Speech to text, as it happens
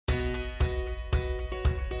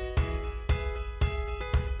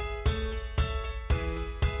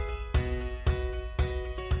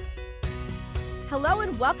Hello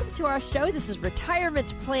and welcome to our show. This is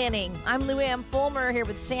Retirement Planning. I'm Lou Ann Fulmer here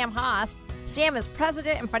with Sam Haas. Sam is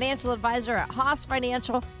president and financial advisor at Haas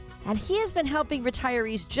Financial, and he has been helping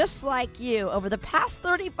retirees just like you over the past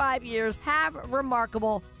 35 years have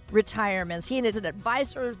remarkable retirements. He is an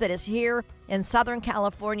advisor that is here in Southern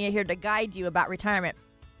California, here to guide you about retirement.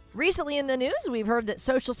 Recently in the news, we've heard that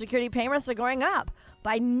Social Security payments are going up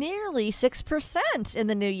by nearly 6% in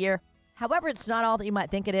the new year. However, it's not all that you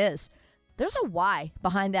might think it is. There's a why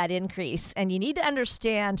behind that increase, and you need to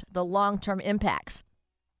understand the long-term impacts.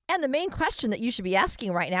 And the main question that you should be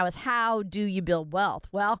asking right now is, how do you build wealth?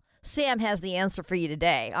 Well, Sam has the answer for you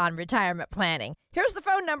today on retirement planning. Here's the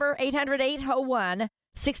phone number,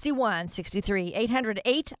 800-801-6163,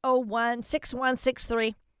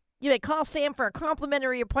 800-801-6163. You may call Sam for a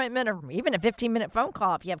complimentary appointment or even a 15-minute phone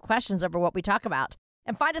call if you have questions over what we talk about.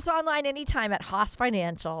 And find us online anytime at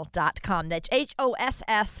hossfinancial.com. That's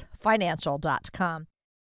HOSS financial.com.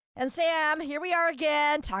 And Sam, here we are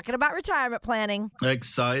again talking about retirement planning.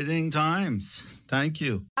 Exciting times. Thank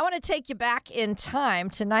you. I want to take you back in time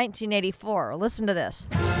to 1984. Listen to this.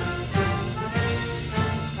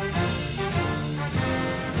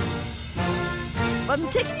 I'm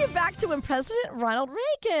taking you back to when President Ronald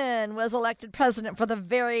Reagan was elected president for the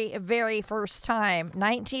very, very first time,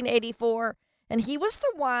 1984. And he was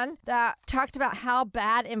the one that talked about how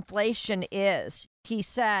bad inflation is. He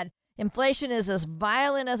said, inflation is as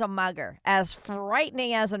violent as a mugger, as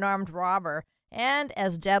frightening as an armed robber, and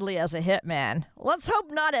as deadly as a hitman. Let's hope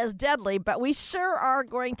not as deadly, but we sure are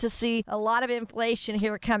going to see a lot of inflation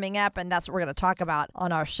here coming up, and that's what we're going to talk about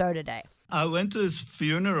on our show today. I went to his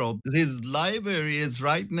funeral. His library is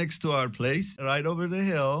right next to our place, right over the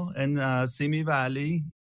hill in Simi Valley.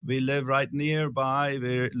 We live right nearby.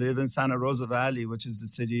 We live in Santa Rosa Valley, which is the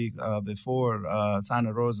city before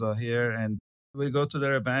Santa Rosa here. And we go to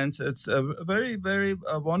their events. It's a very, very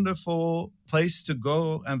wonderful place to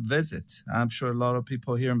go and visit. I'm sure a lot of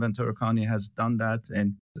people here in Ventura County has done that,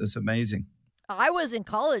 and it's amazing. I was in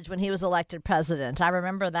college when he was elected president. I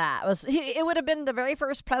remember that. It would have been the very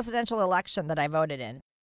first presidential election that I voted in.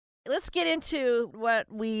 Let's get into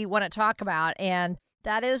what we want to talk about, and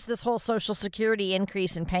that is this whole Social Security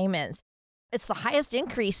increase in payments. It's the highest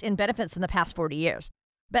increase in benefits in the past 40 years.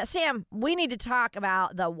 But Sam, we need to talk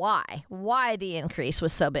about the why the increase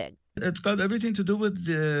was so big. It's got everything to do with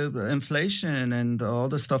the inflation and all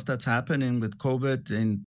the stuff that's happening with COVID,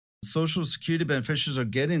 and Social Security beneficiaries are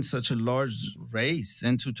getting such a large raise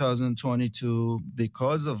in 2022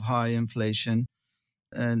 because of high inflation.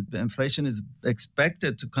 And inflation is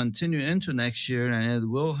expected to continue into next year, and it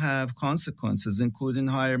will have consequences, including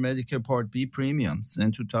higher Medicare Part B premiums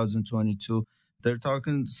in 2022. They're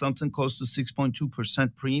talking something close to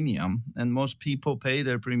 6.2% premium, and most people pay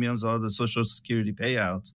their premiums out of the Social Security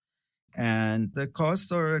payouts. And the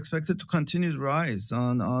costs are expected to continue to rise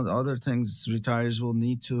on other things retirees will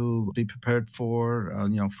need to be prepared for,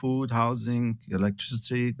 food, housing,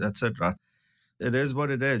 electricity, etc. It is what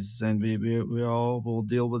it is, and we all will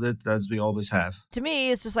deal with it as we always have. To me,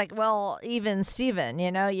 it's just like, well, even Steven,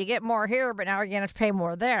 you get more here, but now you're going to have to pay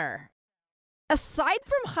more there. Aside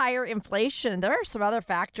from higher inflation, there are some other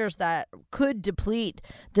factors that could deplete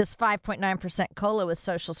this 5.9% COLA with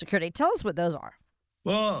Social Security. Tell us what those are.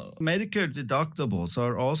 Well, Medicare deductibles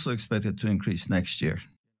are also expected to increase next year,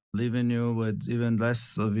 leaving you with even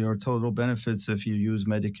less of your total benefits if you use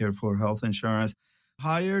Medicare for health insurance.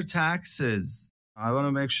 Higher taxes. I want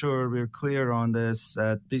to make sure we're clear on this,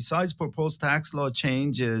 that besides proposed tax law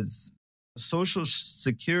changes, Social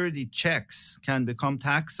Security checks can become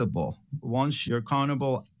taxable once your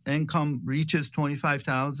countable income reaches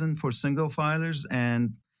 $25,000 for single filers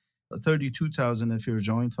and $32,000 if you're a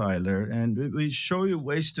joint filer. And we show you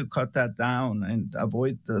ways to cut that down and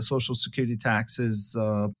avoid the Social Security taxes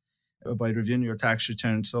by reviewing your tax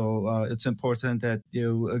return. So it's important that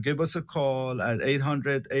you give us a call at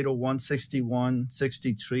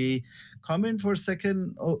 800-801-6163. Come in for a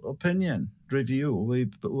second opinion review. We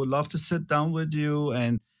would love to sit down with you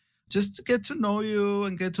and just to get to know you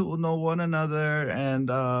and get to know one another. And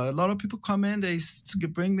a lot of people come in, they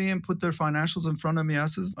bring me and put their financials in front of me. I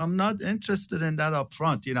says, I'm not interested in that up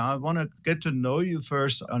front. I want to get to know you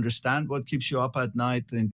first, understand what keeps you up at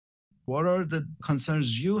night, and what are the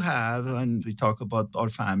concerns you have? And we talk about our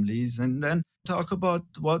families, and then talk about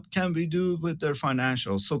what can we do with their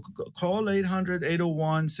financials. So call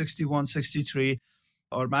 800-801-6163.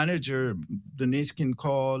 Our manager, Denise, can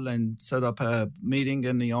call and set up a meeting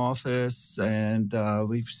in the office, and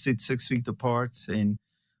we sit 6 feet apart and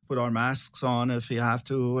put our masks on if we have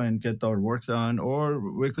to and get our work done. Or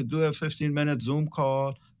we could do a 15-minute Zoom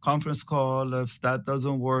call, conference call if that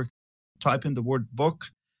doesn't work. type in the word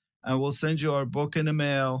book, and we'll send you our book in the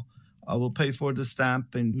mail. I will pay for the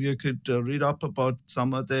stamp, and you could read up about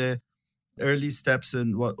some of the early steps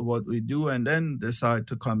in what we do, and then decide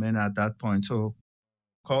to come in at that point. So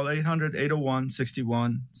call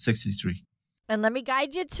 800-801-6163. And let me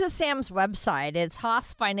guide you to Sam's website. It's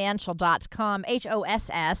hossfinancial.com,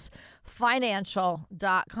 HOSS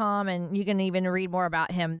financial.com, and you can even read more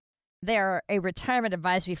about him. They're a retirement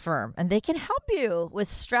advisory firm, and they can help you with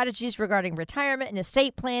strategies regarding retirement and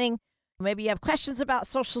estate planning. Maybe you have questions about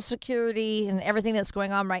Social Security and everything that's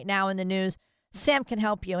going on right now in the news. Sam can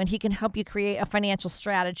help you, and he can help you create a financial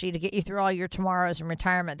strategy to get you through all your tomorrows in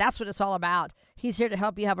retirement. That's what it's all about. He's here to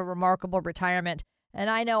help you have a remarkable retirement. And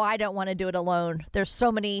I know I don't want to do it alone. There's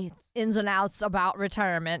so many ins and outs about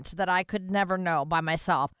retirement that I could never know by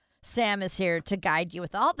myself. Sam is here to guide you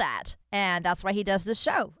with all that. And that's why he does this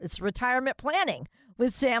show. It's Retirement Planning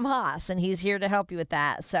with Sam Hoss, and he's here to help you with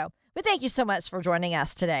that. So, but thank you so much for joining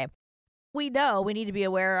us today. We know we need to be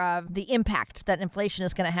aware of the impact that inflation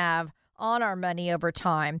is going to have on our money over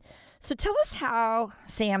time. So tell us how,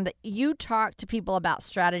 Sam, that you talk to people about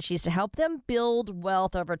strategies to help them build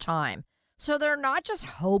wealth over time. So they're not just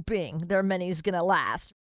hoping their money's going to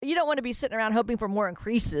last. You don't want to be sitting around hoping for more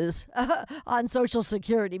increases on Social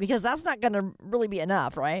Security, because that's not going to really be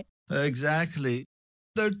enough, right? Exactly.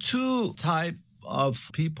 There are two types of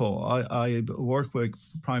people. I work with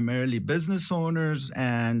primarily business owners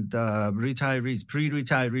and retirees,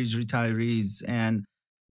 pre-retirees, retirees. And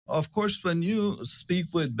of course, when you speak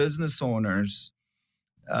with business owners,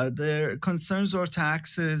 their concerns are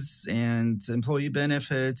taxes and employee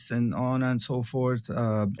benefits and on and so forth,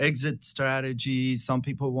 exit strategies. Some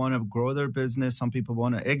people want to grow their business. Some people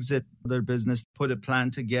want to exit their business, put a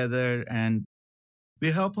plan together, and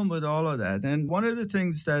we help them with all of that. And one of the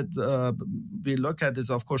things that we look at is,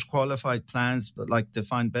 of course, qualified plans, but like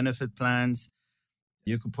defined benefit plans.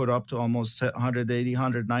 You could put up to almost 180,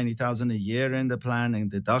 190,000 a year in the plan and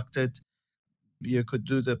deduct it. You could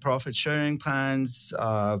do the profit sharing plans.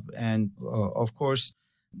 And of course,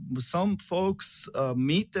 some folks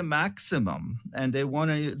meet the maximum and they want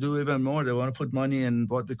to do even more. They want to put money in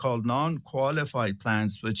what we call non-qualified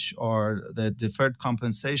plans, which are the deferred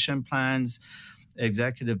compensation plans,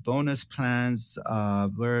 executive bonus plans,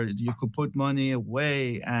 where you could put money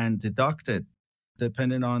away and deduct it,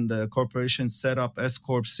 depending on the corporation setup, S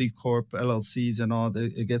Corp, C Corp, LLCs and all.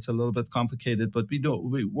 It gets a little bit complicated, but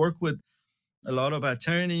we work with a lot of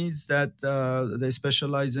attorneys that they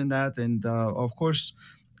specialize in that. And of course,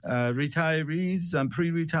 retirees and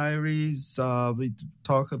pre-retirees, we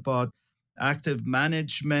talk about active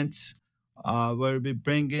management, where we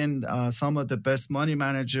bring in some of the best money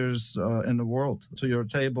managers in the world to your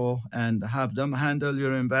table and have them handle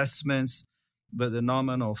your investments with a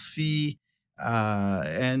nominal fee,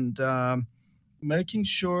 and making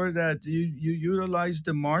sure that you utilize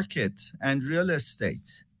the market and real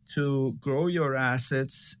estate to grow your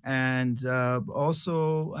assets, and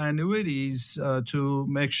also annuities to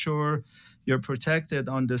make sure you're protected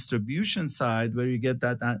on distribution side, where you get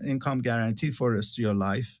that income guarantee for the rest of your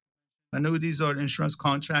life. Annuities are insurance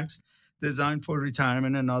contracts designed for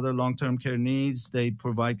retirement and other long-term care needs. They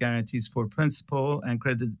provide guarantees for principal and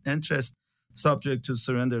credit interest subject to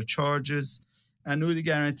surrender charges. Annuity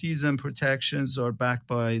guarantees and protections are backed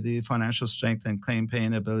by the financial strength and claim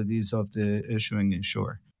paying abilities of the issuing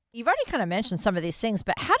insurer. You've already kind of mentioned some of these things,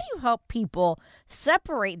 but how do you help people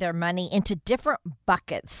separate their money into different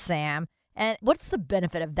buckets, Sam? And what's the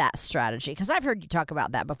benefit of that strategy? Because I've heard you talk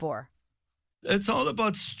about that before. It's all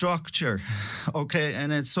about structure, okay?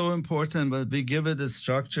 And it's so important, but we give it a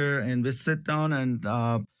structure and we sit down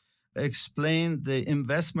and explain the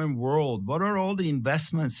investment world. What are all the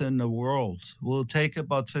investments in the world? We'll take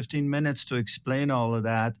about 15 minutes to explain all of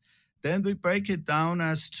that. Then we break it down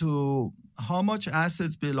as to how much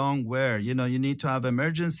assets belong where. You know, you need to have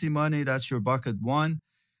emergency money. That's your bucket one.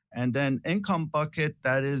 And then income bucket,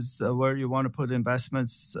 that is where you want to put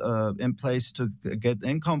investments in place to get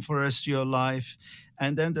income for the rest of your life.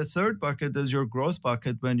 And then the third bucket is your growth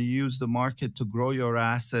bucket, when you use the market to grow your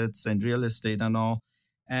assets and real estate and all.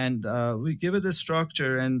 And we give it a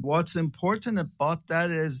structure. And what's important about that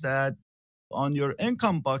is that on your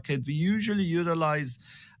income bucket, we usually utilize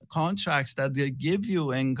contracts that they give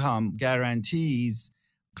you income guarantees,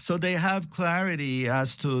 so they have clarity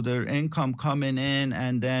as to their income coming in,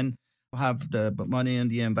 and then have the money in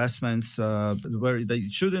the investments where they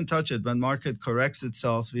shouldn't touch it. When market corrects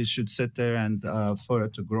itself, it should sit there and for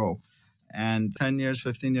it to grow. And 10 years,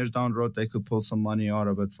 15 years down the road, they could pull some money out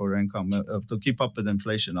of it for income to keep up with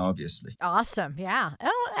inflation, obviously. Awesome. Yeah.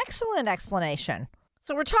 Oh, excellent explanation.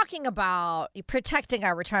 So we're talking about protecting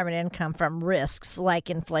our retirement income from risks like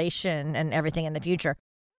inflation and everything in the future.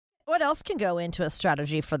 What else can go into a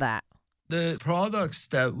strategy for that? The products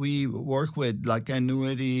that we work with, like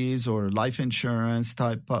annuities or life insurance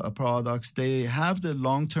type products, they have the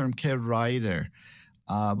long-term care rider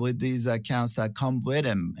with these accounts that come with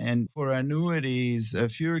them. And for annuities,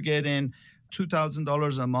 if you're getting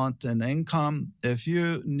 $2,000 a month in income, if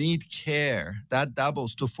you need care, that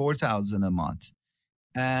doubles to $4,000 a month.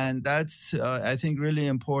 And that's, I think, really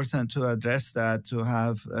important to address that, to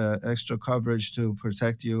have extra coverage to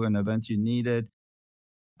protect you in the event you need it.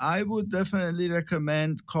 I would definitely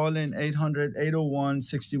recommend calling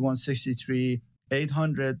 800-801-6163,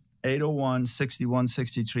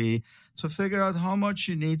 800-801-6163 to figure out how much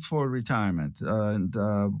you need for retirement and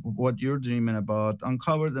what you're dreaming about.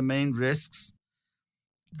 Uncover the main risks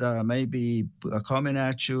that may be coming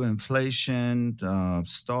at you: inflation,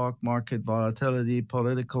 stock market volatility,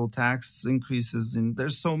 political tax increases, and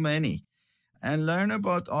there's so many. And learn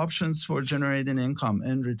about options for generating income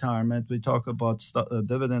in retirement. We talk about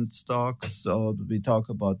dividend stocks, so we talk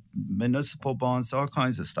about municipal bonds, all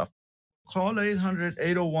kinds of stuff. Call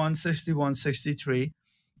 800-801-6163,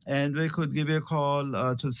 and we could give you a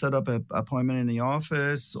call to set up an appointment in the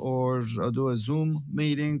office or do a Zoom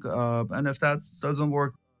meeting. And if that doesn't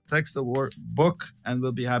work, text the word book, and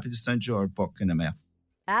we'll be happy to send you our book in the mail.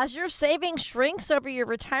 As your savings shrinks over your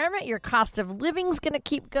retirement, your cost of living is going to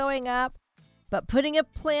keep going up. But putting a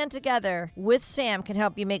plan together with Sam can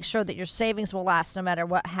help you make sure that your savings will last no matter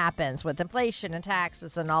what happens with inflation and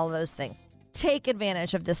taxes and all of those things. Take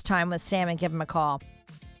advantage of this time with Sam and give him a call.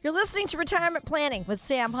 You're listening to Retirement Planning with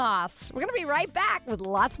Sam Haas. We're going to be right back with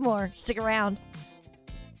lots more. Stick around.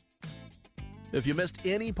 If you missed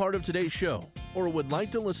any part of today's show or would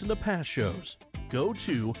like to listen to past shows, go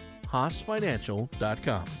to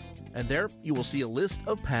HaasFinancial.com. And there you will see a list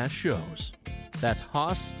of past shows. That's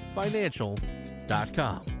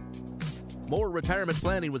HaasFinancial.com. More retirement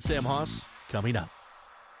planning with Sam Haas coming up.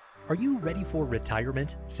 Are you ready for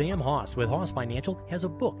retirement? Sam Haas with Haas Financial has a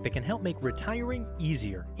book that can help make retiring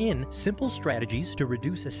easier. In Simple Strategies to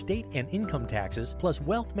Reduce Estate and Income Taxes, plus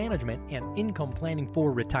Wealth Management and Income Planning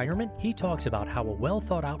for Retirement, he talks about how a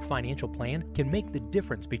well-thought-out financial plan can make the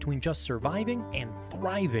difference between just surviving and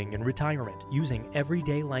thriving in retirement using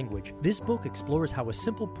everyday language. This book explores how a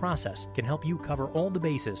simple process can help you cover all the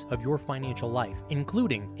bases of your financial life,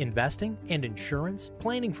 including investing and insurance,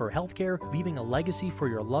 planning for healthcare, leaving a legacy for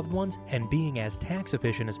your loved ones, and being as tax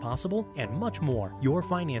efficient as possible, and much more. Your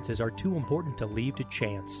finances are too important to leave to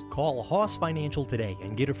chance. Call Haas Financial today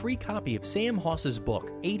and get a free copy of Sam Haas's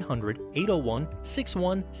book,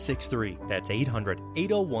 800-801-6163. That's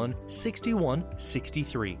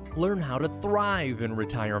 800-801-6163. Learn how to thrive in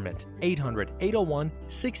retirement.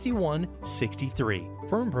 800-801-6163.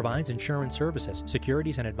 Firm provides insurance services.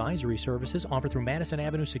 Securities and advisory services offered through Madison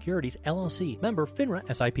Avenue Securities, LLC. Member FINRA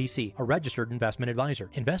SIPC, a registered investment advisor.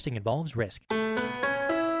 Investing involves risk.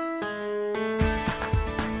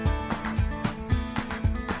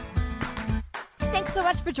 Thanks so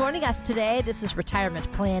much for joining us today. This is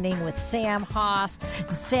Retirement Planning with Sam Haas.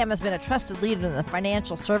 And Sam has been a trusted leader in the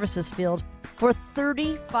financial services field for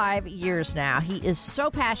 35 years now. He is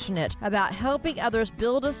so passionate about helping others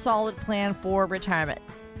build a solid plan for retirement.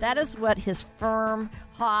 That is what his firm,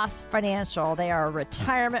 Haas Financial, they are a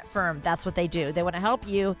retirement firm. That's what they do. They want to help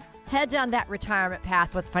you head down that retirement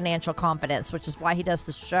path with financial confidence, which is why he does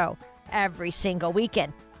the show every single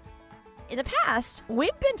weekend. In the past,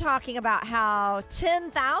 we've been talking about how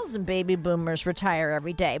 10,000 baby boomers retire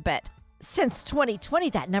every day, but since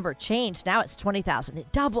 2020, that number changed. Now it's 20,000. It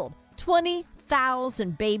doubled.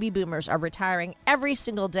 20,000 baby boomers are retiring every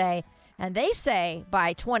single day, and they say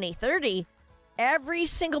by 2030, every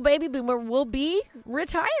single baby boomer will be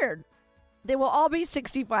retired. They will all be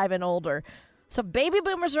 65 and older. So baby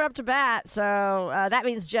boomers are up to bat, so that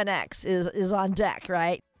means Gen X is on deck,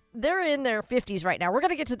 right? They're in their 50s right now. We're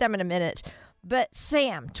going to get to them in a minute. But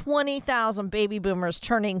Sam, 20,000 baby boomers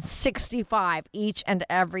turning 65 each and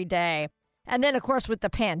every day. And then, of course, with the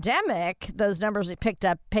pandemic, those numbers have picked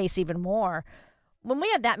up pace even more. When we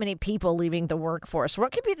have that many people leaving the workforce,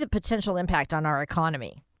 what could be the potential impact on our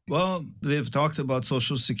economy? Well, we've talked about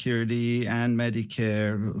Social Security and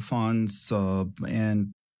Medicare funds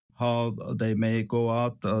and how they may go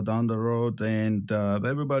out down the road. And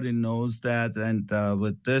everybody knows that. And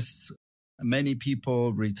with this, many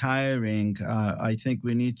people retiring, I think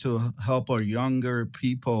we need to help our younger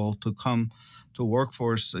people to come to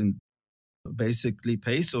workforce and basically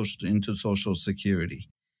pay into Social Security.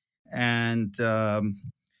 And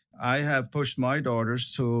I have pushed my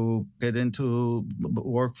daughters to get into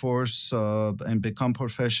workforce and become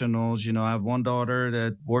professionals. I have one daughter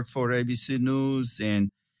that worked for ABC News, and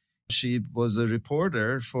she was a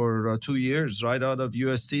reporter for 2 years right out of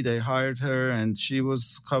USC. They hired her, and she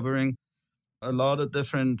was covering a lot of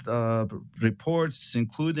different reports,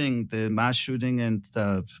 including the mass shooting in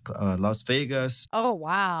Las Vegas. Oh,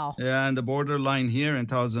 wow. Yeah, and the borderline here in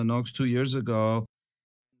Thousand Oaks 2 years ago.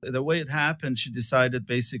 The way it happened, she decided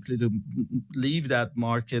basically to leave that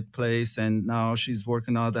marketplace, and now she's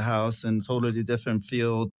working out of the house in a totally different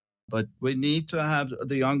field. But we need to have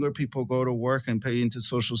the younger people go to work and pay into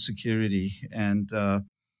Social Security. And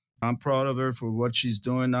I'm proud of her for what she's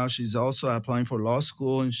doing now. She's also applying for law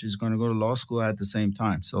school, and she's going to go to law school at the same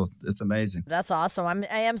time. So it's amazing. That's awesome.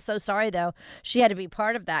 I am so sorry, though, she had to be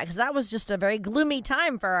part of that, because that was just a very gloomy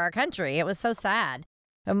time for our country. It was so sad.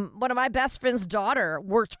 One of my best friend's daughter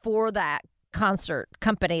worked for that concert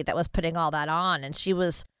company that was putting all that on, and she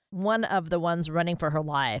was one of the ones running for her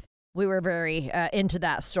life. We were very into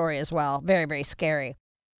that story as well. Very, very scary.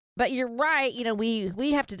 But you're right.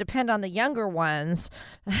 We have to depend on the younger ones,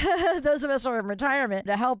 those of us who are in retirement,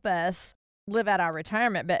 to help us live out our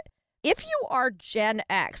retirement. But if you are Gen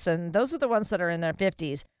X, and those are the ones that are in their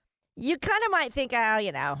 50s, you kind of might think,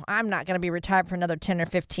 I'm not going to be retired for another 10 or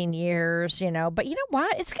 15 years, But you know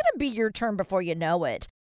what? It's going to be your turn before you know it.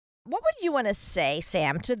 What would you want to say,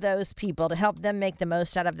 Sam, to those people to help them make the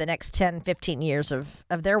most out of the next 10, 15 years of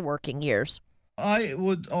their working years? I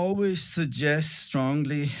would always suggest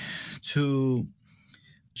strongly to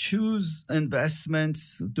choose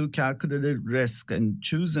investments, do calculated risk, and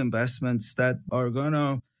choose investments that are going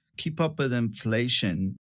to keep up with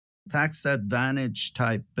inflation. Tax advantage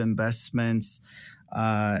type investments,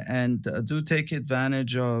 and do take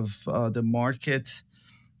advantage of the market.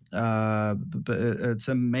 It's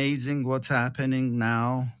amazing what's happening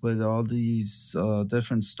now with all these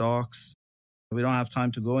different stocks. We don't have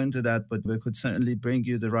time to go into that, but we could certainly bring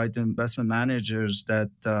you the right investment managers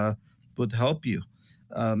that would help you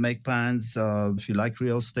make plans. If you like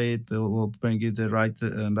real estate, we'll bring you the right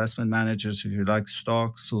investment managers. If you like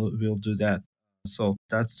stocks, we'll do that. So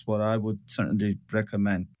that's what I would certainly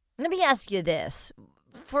recommend. Let me ask you this.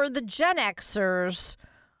 For the Gen Xers,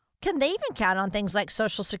 can they even count on things like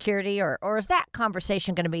Social Security, or is that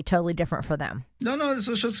conversation going to be totally different for them? No, the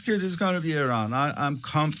Social Security is going to be around. I'm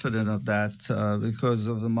confident of that because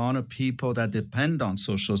of the amount of people that depend on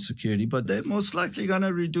Social Security, but they're most likely going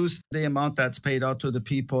to reduce the amount that's paid out to the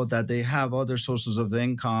people that they have other sources of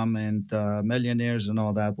income, and millionaires and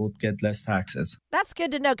all that will get less taxes. That's good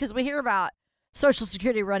to know, because we hear about Social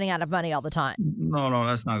Security running out of money all the time. No,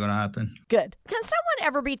 that's not going to happen. Good. Can someone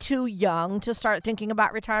ever be too young to start thinking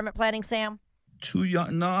about retirement planning, Sam? Too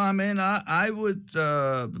young? No, I would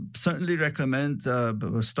certainly recommend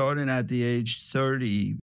starting at the age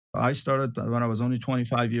 30. I started when I was only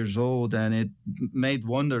 25 years old, and it made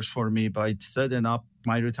wonders for me by setting up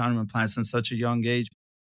my retirement plans in such a young age.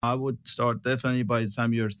 I would start definitely by the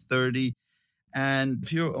time you're 30. And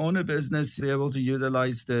if you own a business, be able to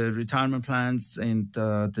utilize the retirement plans and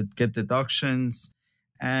to get deductions.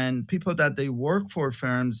 And people that they work for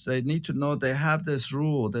firms, they need to know they have this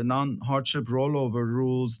rule, the non-hardship rollover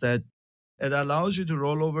rules, that it allows you to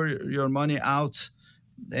roll over your money out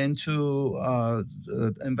into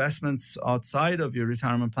investments outside of your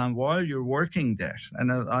retirement plan while you're working there. And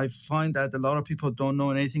I find that a lot of people don't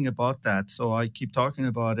know anything about that. So I keep talking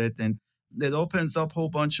about it, and it opens up a whole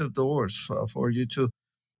bunch of doors for you to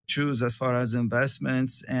choose as far as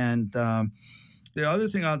investments. And the other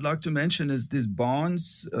thing I'd like to mention is these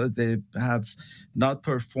bonds, they have not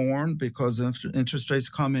performed because of interest rates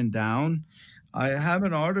coming down. I have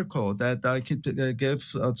an article that I can give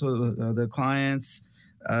to the clients.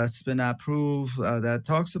 It's been approved that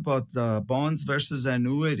talks about bonds versus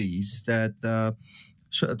annuities, that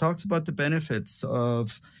talks about the benefits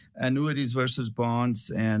of annuities versus bonds,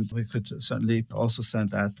 and we could certainly also send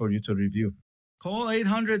that for you to review. Call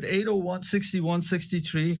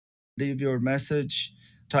 800-801-6163. Leave your message,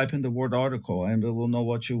 type in the word article, and we will know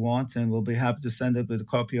what you want, and we'll be happy to send it with a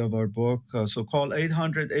copy of our book. So call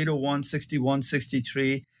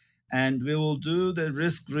 800-801-6163, and we will do the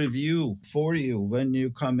risk review for you when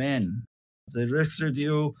you come in. The risk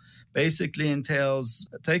review basically entails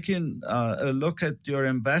taking a look at your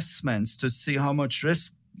investments to see how much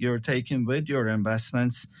risk you're taking with your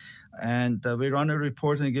investments. And we run a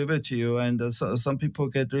report and give it to you. And so some people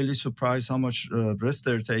get really surprised how much risk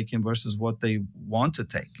they're taking versus what they want to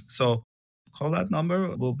take. So call that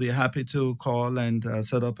number. We'll be happy to call and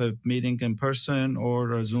set up a meeting in person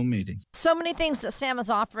or a Zoom meeting. So many things that Sam is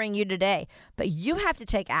offering you today, but you have to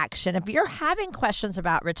take action. If you're having questions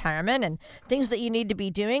about retirement and things that you need to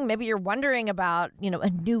be doing, maybe you're wondering about,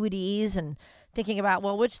 annuities and thinking about,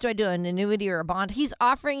 well, which do I do, an annuity or a bond? He's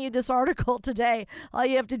offering you this article today. All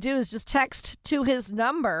you have to do is just text to his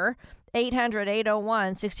number,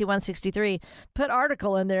 800-801-6163. Put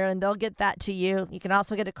article in there and they'll get that to you. You can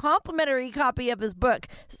also get a complimentary copy of his book,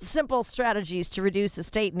 Simple Strategies to Reduce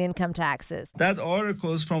Estate and Income Taxes. That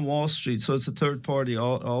article is from Wall Street, so it's a third party.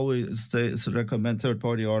 Always recommend third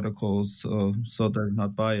party articles so they're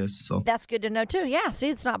not biased. So that's good to know too. Yeah, see,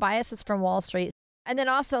 it's not biased. It's from Wall Street. And then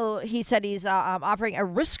also, he said he's offering a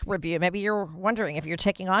risk review. Maybe you're wondering if you're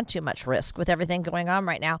taking on too much risk with everything going on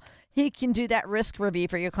right now. He can do that risk review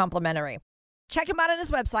for you complimentary. Check him out on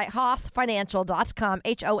his website, hossfinancial.com,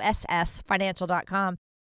 HOSS financial.com.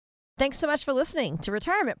 Thanks so much for listening to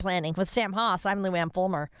Retirement Planning with Sam Hoss. I'm Lou Ann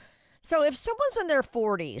Fulmer. So if someone's in their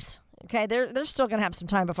 40s, okay, they're still going to have some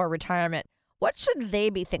time before retirement, what should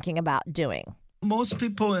they be thinking about doing? Most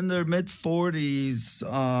people in their mid-40s,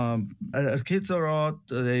 kids are out,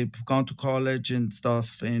 they've gone to college and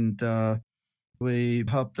stuff, and we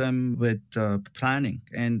help them with planning.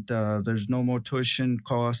 And there's no more tuition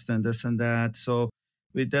cost and this and that. So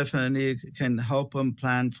we definitely can help them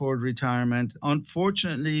plan for retirement.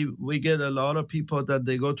 Unfortunately, we get a lot of people that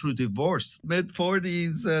they go through divorce.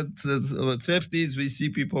 Mid-40s and 50s, we see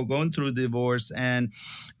people going through divorce, and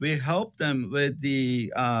we help them with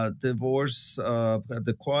the divorce,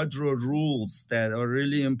 the quadro rules that are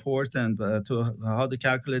really important to how to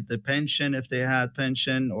calculate the pension if they had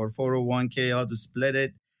pension, or 401k, how to split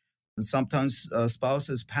it. Sometimes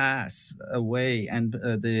spouses pass away, and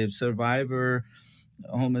the survivor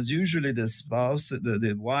home is usually the spouse,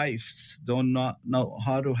 the wives don't not know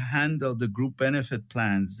how to handle the group benefit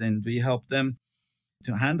plans, and we help them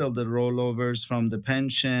to handle the rollovers from the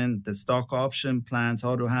pension, the stock option plans,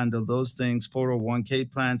 how to handle those things,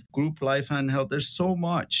 401k plans, group life and health. There's so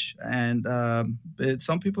much, and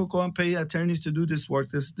some people go and pay attorneys to do this work.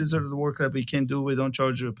 These are the work that we can do. We don't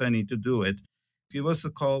charge you a penny to do it. Give us a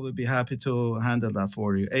call. We'd be happy to handle that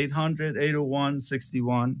for you.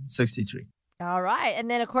 800-801-6163. All right.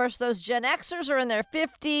 And then, of course, those Gen Xers are in their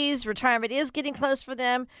 50s. Retirement is getting close for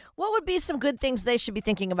them. What would be some good things they should be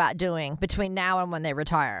thinking about doing between now and when they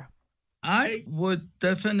retire? I would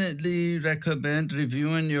definitely recommend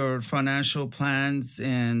reviewing your financial plans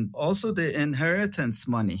and also the inheritance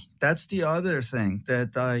money. That's the other thing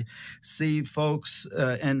that I see folks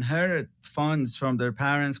inherit funds from their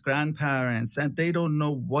parents, grandparents, and they don't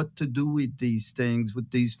know what to do with these things,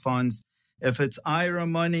 with these funds. If it's IRA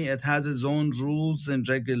money, it has its own rules and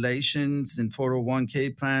regulations and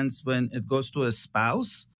 401k plans when it goes to a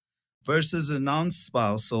spouse versus a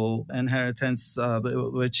non-spousal inheritance,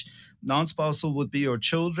 which non-spousal would be your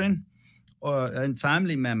children and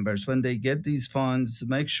family members. When they get these funds,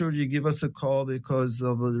 make sure you give us a call because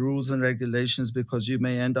of the rules and regulations, because you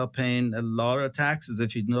may end up paying a lot of taxes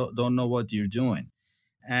if you don't know what you're doing.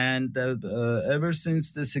 And ever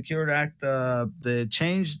since the Secure Act, they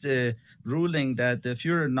changed the ruling that if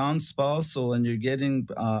you're a non-spousal and you're getting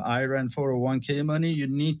IRA and 401k money, you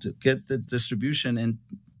need to get the distribution in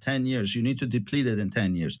 10 years. You need to deplete it in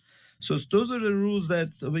 10 years. So those are the rules that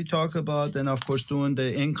we talk about. And of course, doing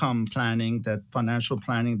the income planning, that financial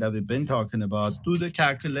planning that we've been talking about. Do the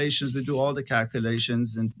calculations. We do all the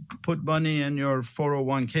calculations and put money in your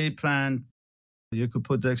 401k plan. You could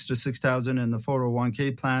put the extra $6,000 in the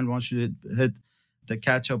 401k plan once you hit the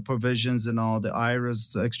catch-up provisions and all the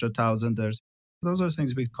IRAs, extra $1,000. Those are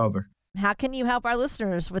things we cover. How can you help our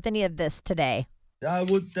listeners with any of this today? I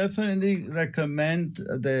would definitely recommend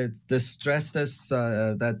the stress test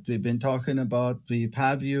that we've been talking about. We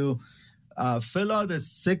have you fill out a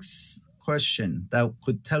 6-question that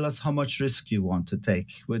could tell us how much risk you want to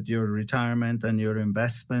take with your retirement and your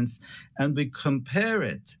investments, and we compare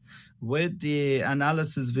it with the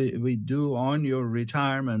analysis we do on your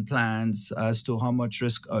retirement plans as to how much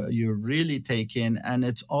risk you're really taking. And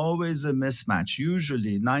it's always a mismatch.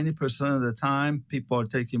 Usually 90% of the time, people are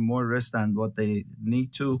taking more risk than what they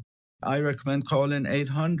need to. I recommend calling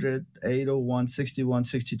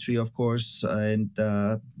 800-801-6163, of course, and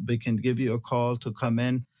we can give you a call to come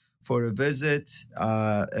in for a visit.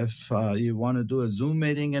 If you want to do a Zoom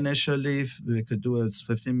meeting initially, we could do a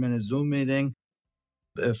 15-minute Zoom meeting.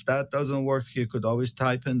 If that doesn't work, you could always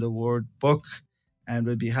type in the word book, and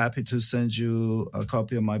we'd be happy to send you a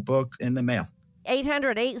copy of my book in the mail.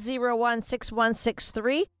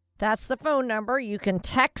 800-801-6163. That's the phone number. You can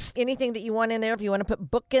text anything that you want in there. If you want to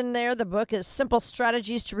put book in there, the book is Simple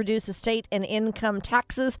Strategies to Reduce Estate and Income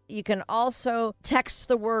Taxes. You can also text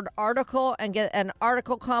the word article and get an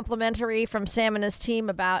article complimentary from Sam and his team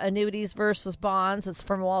about annuities versus bonds. It's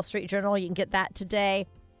from Wall Street Journal. You can get that today.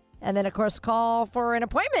 And then, of course, call for an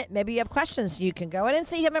appointment. Maybe you have questions. You can go in and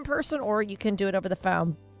see him in person, or you can do it over the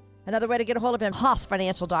phone. Another way to get a hold of him,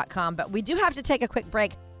 HaasFinancial.com. But we do have to take a quick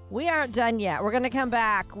break. We aren't done yet. We're going to come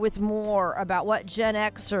back with more about what Gen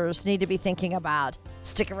Xers need to be thinking about.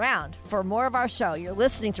 Stick around for more of our show. You're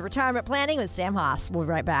listening to Retirement Planning with Sam Haas. We'll be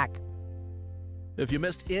right back. If you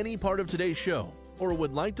missed any part of today's show or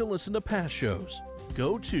would like to listen to past shows,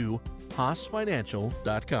 go to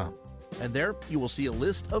HaasFinancial.com. And there you will see a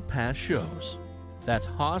list of past shows. That's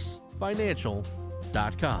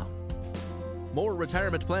HaasFinancial.com. More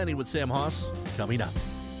Retirement Planning with Sam Haas coming up.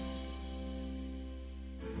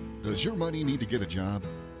 Does your money need to get a job?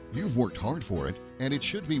 You've worked hard for it, and it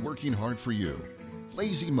should be working hard for you.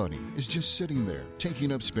 Lazy money is just sitting there,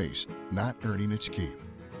 taking up space, not earning its keep.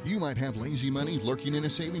 You might have lazy money lurking in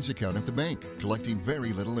a savings account at the bank, collecting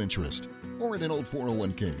very little interest, or in an old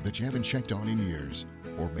 401k that you haven't checked on in years.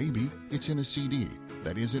 Or maybe it's in a CD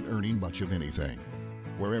that isn't earning much of anything.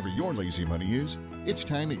 Wherever your lazy money is, it's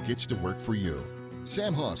time it gets to work for you.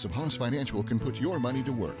 Sam Haas of Haas Financial can put your money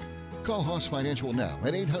to work. Call Haas Financial now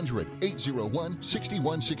at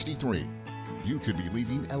 800-801-6163. You could be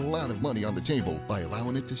leaving a lot of money on the table by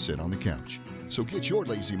allowing it to sit on the couch. So get your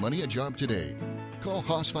lazy money a job today. Call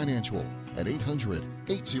Haas Financial at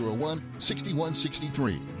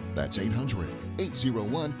 800-801-6163. That's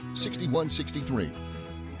 800-801-6163.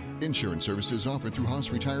 Insurance services offered through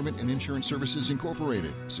Haas Retirement and Insurance Services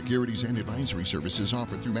Incorporated. Securities and advisory services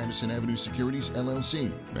offered through Madison Avenue Securities,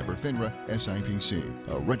 LLC. Member FINRA, SIPC.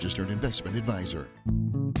 A registered investment advisor.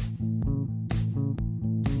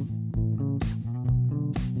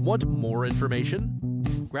 Want more information?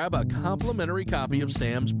 Grab a complimentary copy of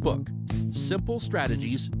Sam's book, Simple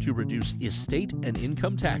Strategies to Reduce Estate and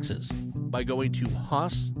Income Taxes, by going to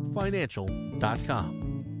HaasFinancial.com.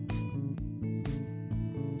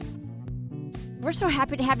 We're so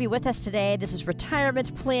happy to have you with us today. This is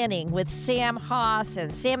Retirement Planning with Sam Haas,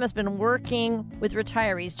 and Sam has been working with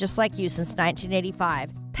retirees just like you since 1985,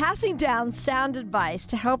 passing down sound advice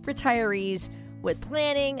to help retirees with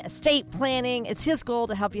planning, estate planning. It's his goal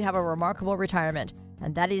to help you have a remarkable retirement,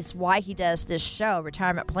 and that is why he does this show,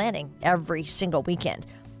 Retirement Planning, every single weekend.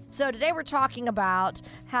 So today we're talking about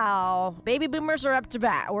how baby boomers are up to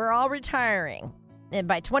bat. We're all retiring, and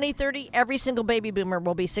by 2030, every single baby boomer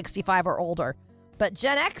will be 65 or older. But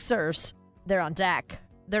Gen Xers, they're on deck.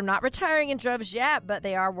 They're not retiring in droves yet, but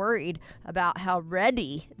they are worried about how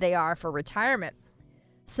ready they are for retirement.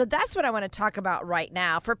 So that's what I want to talk about right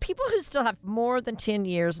now. For people who still have more than 10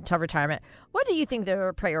 years until retirement, what do you think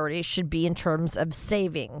their priorities should be in terms of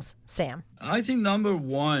savings, Sam? I think number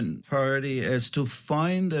one priority is to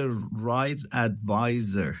find the right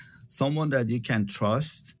advisor, someone that you can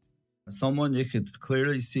trust, someone you could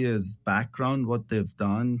clearly see his background, what they've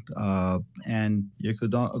done, and you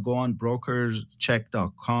could go on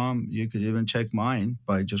brokerscheck.com. You could even check mine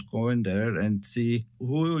by just going there and see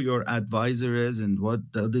who your advisor is and what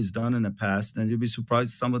he's done in the past. And you'll be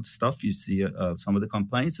surprised some of the stuff you see, some of the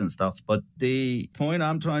complaints and stuff. But the point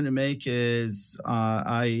I'm trying to make is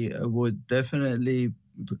I would definitely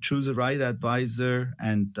choose the right advisor.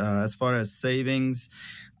 And as far as savings,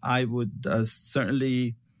 I would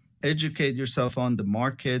certainly educate yourself on the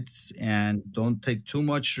markets and don't take too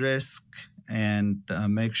much risk, and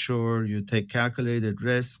make sure you take calculated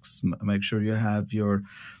risks. Make sure you have your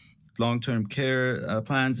long-term care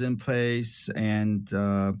plans in place, and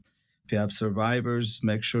if you have survivors,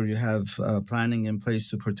 make sure you have planning in place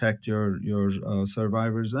to protect your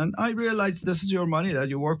survivors. And I realize this is your money that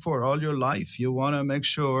you work for all your life. You want to make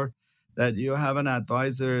sure that you have an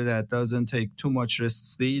advisor that doesn't take too much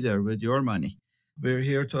risks either with your money. We're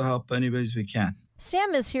here to help any ways we can.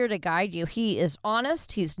 Sam is here to guide you. He is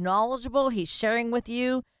honest. He's knowledgeable. He's sharing with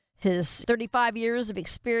you his 35 years of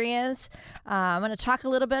experience. I'm going to talk a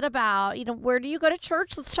little bit about, where do you go to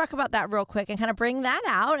church? Let's talk about that real quick and kind of bring that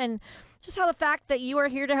out, and just how the fact that you are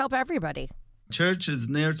here to help everybody. Church is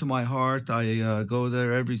near to my heart. I go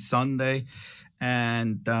there every Sunday.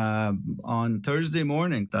 And on Thursday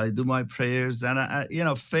morning, I do my prayers.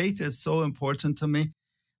 And, faith is so important to me.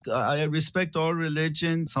 I respect all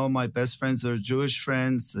religion. Some of my best friends are Jewish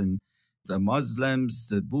friends, and the Muslims,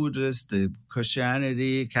 the Buddhists, the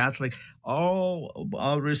Christianity, Catholic,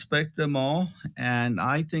 I'll respect them all. And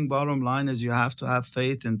I think bottom line is you have to have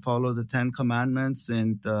faith and follow the 10 Commandments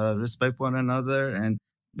and respect one another, and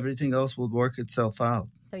everything else will work itself out.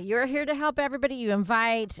 So you're here to help everybody. You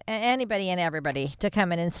invite anybody and everybody to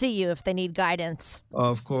come in and see you if they need guidance.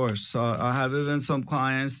 Of course. I have even some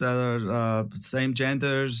clients that are same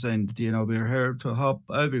genders, and, we're here to help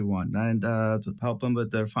everyone and to help them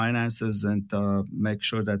with their finances and make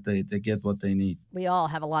sure that they get what they need. We all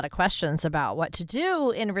have a lot of questions about what to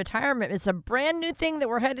do in retirement. It's a brand new thing that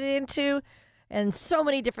we're headed into. And so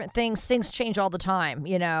many different things change all the time.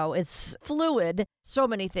 It's fluid, so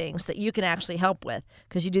many things that you can actually help with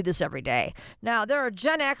because you do this every day. Now, there are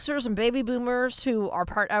Gen Xers and baby boomers who are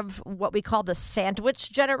part of what we call the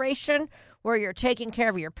sandwich generation, where you're taking care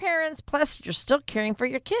of your parents, plus you're still caring for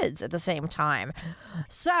your kids at the same time.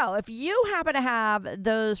 So if you happen to have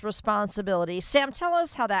those responsibilities, Sam, tell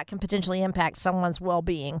us how that can potentially impact someone's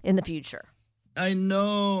well-being in the future. I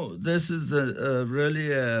know this is a really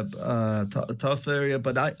tough area,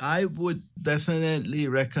 but I would definitely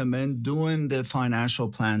recommend doing the financial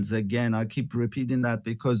plans. Again, I keep repeating that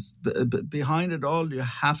because behind it all, you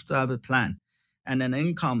have to have a plan and an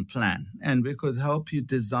income plan. And we could help you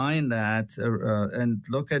design that and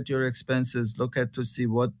look at your expenses, to see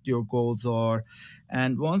what your goals are.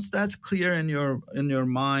 And once that's clear in your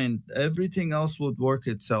mind, everything else would work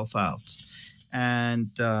itself out.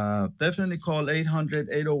 And definitely call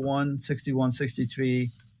 800-801-6163,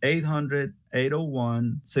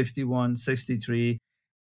 800-801-6163.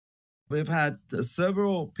 We've had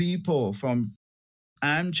several people from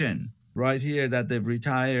Amgen right here that they've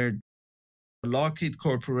retired, Lockheed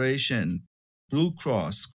Corporation, Blue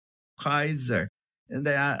Cross, Kaiser. And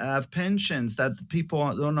they have pensions that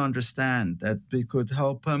people don't understand, that we could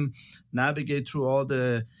help them navigate through all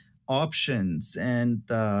the options and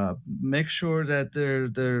make sure that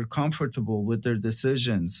they're comfortable with their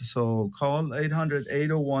decisions. So call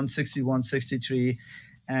 800-801-6163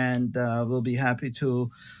 and we'll be happy to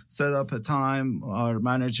set up a time. Our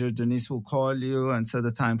manager Denise will call you and set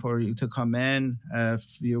a time for you to come in.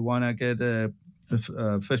 If you want to get a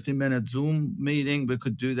 15-minute Zoom meeting, we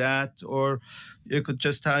could do that, or you could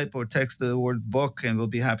just type or text the word book and we'll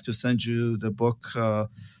be happy to send you the book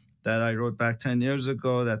that I wrote back 10 years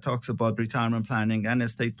ago that talks about retirement planning and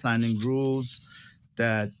estate planning rules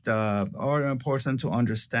that are important to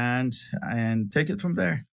understand, and take it from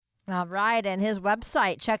there. All right. And his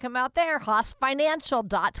website, check him out there,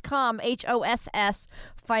 hossfinancial.com, HOSS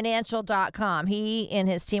financial.com. He and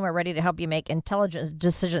his team are ready to help you make intelligent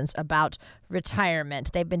decisions about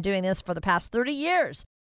retirement. They've been doing this for the past 30 years.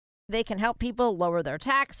 They can help people lower their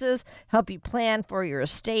taxes, help you plan for your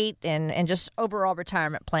estate, and just overall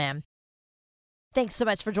retirement plan. Thanks so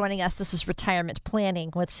much for joining us. This is Retirement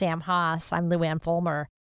Planning with Sam Haas. I'm Lou Ann Fulmer.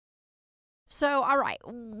 So, all right,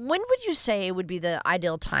 when would you say would be the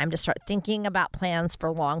ideal time to start thinking about plans for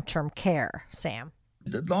long-term care, Sam?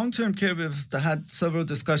 The long-term care, we've had several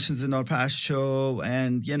discussions in our past show,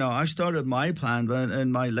 and, I started my plan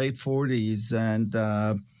in my late 40s, and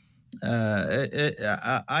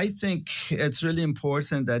I think it's really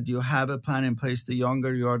important that you have a plan in place. The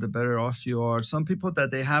younger you are, the better off you are. Some people that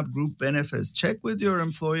they have group benefits, check with your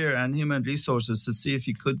employer and human resources to see if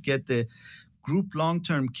you could get the group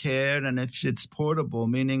long-term care, and if it's portable,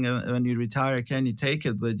 meaning when you retire, can you take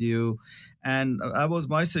it with you? And that was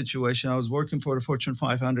my situation. I was working for a Fortune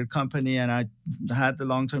 500 company, and I had the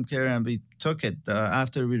long-term care, and we took it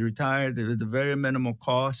after we retired at a very minimal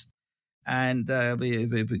cost. And we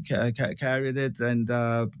carried it, and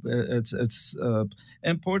it's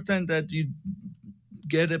important that you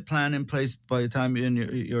get a plan in place by the time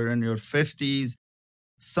you're in your 50s.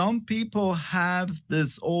 Some people have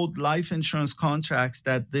this old life insurance contracts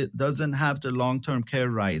that doesn't have the long-term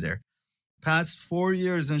care rider. Past 4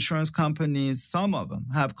 years, insurance companies, some of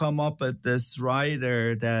them, have come up with this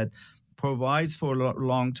rider that provides for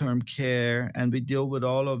long-term care, and we deal with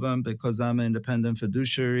all of them because I'm an independent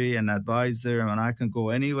fiduciary and advisor, and I can go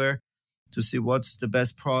anywhere to see what's the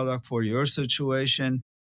best product for your situation.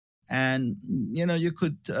 And, you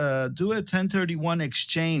could do a 1031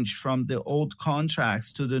 exchange from the old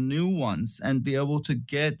contracts to the new ones and be able to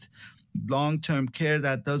get long-term care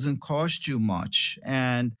that doesn't cost you much.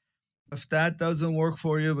 And if that doesn't work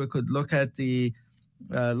for you, we could look at the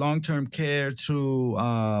long-term care through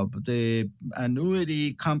the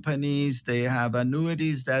annuity companies. They have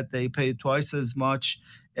annuities that they pay twice as much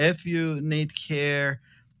if you need care.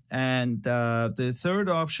 And the third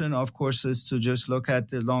option, of course, is to just look at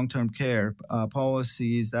the long-term care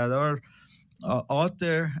policies that are out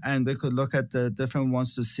there, and we could look at the different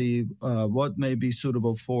ones to see what may be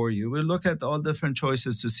suitable for you. We'll look at all different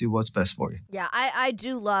choices to see what's best for you. Yeah, I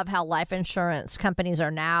do love how life insurance companies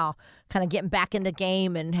are now kind of getting back in the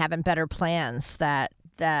game and having better plans that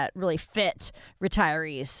that really fit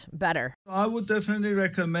retirees better? I would definitely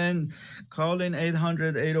recommend calling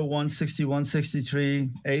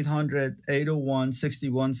 800-801-6163,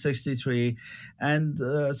 800-801-6163, and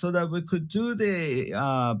so that we could do the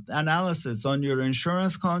analysis on your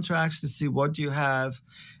insurance contracts to see what you have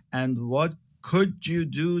and what could you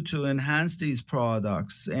do to enhance these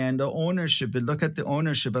products, and the ownership. Look at the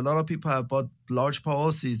ownership. A lot of people have bought large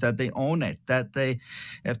policies that they own it, that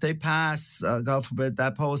if they pass, God forbid,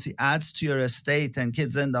 that policy adds to your estate and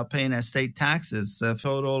kids end up paying estate taxes.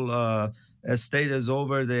 Total estate is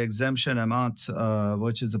over the exemption amount,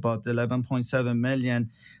 which is about 11.7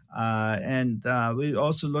 million. And we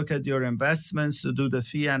also look at your investments to do the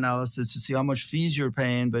fee analysis to see how much fees you're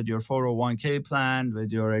paying with your 401k plan,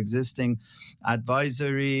 with your existing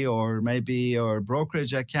advisory or maybe your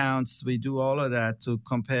brokerage accounts. We do all of that to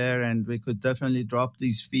compare, and we could definitely drop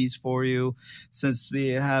these fees for you. Since we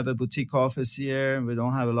have a boutique office here and we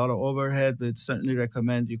don't have a lot of overhead, we'd certainly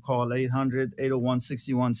recommend you call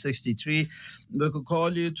 800-801-6163. We could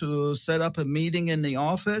call you to set up a meeting in the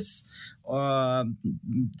office.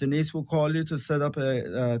 Denise will call you to set up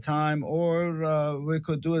a time, or we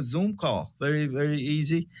could do a Zoom call. Very, very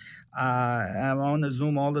easy. I'm on a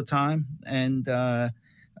Zoom all the time. And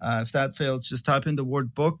if that fails, just type in the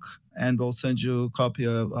word book and we'll send you a copy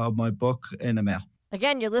of my book in the mail.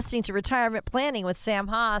 Again, you're listening to Retirement Planning with Sam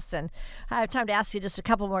Haas, and I have time to ask you just a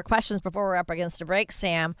couple more questions before we're up against a break,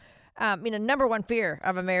 Sam. Number one fear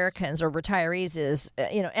of Americans or retirees is,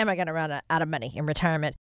 am I going to run out of money in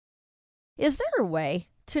retirement? Is there a way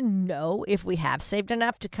to know if we have saved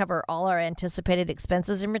enough to cover all our anticipated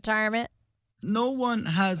expenses in retirement? No one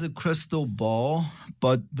has a crystal ball,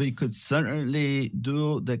 but we could certainly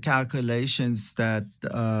do the calculations that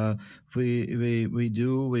we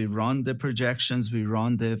do. We run the projections, we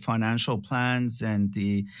run the financial plans and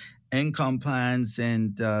the income plans,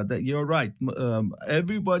 and that you're right.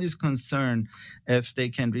 Everybody's concerned if they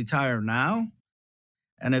can retire now,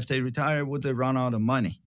 and if they retire, would they run out of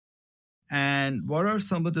money? And what are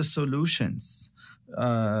some of the solutions? We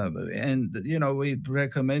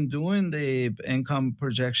recommend doing the income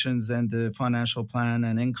projections and the financial plan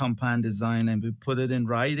and income plan design, and we put it in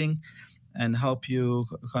writing and help you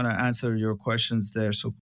kind of answer your questions there.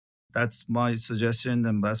 So that's my suggestion,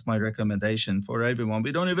 and that's my recommendation for everyone.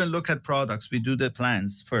 We don't even look at products. We do the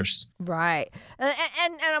plans first. Right.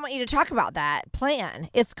 And I want you to talk about that plan.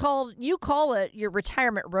 You call it your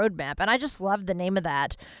retirement roadmap, and I just love the name of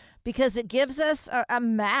that, because it gives us a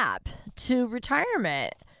map to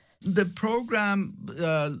retirement. The program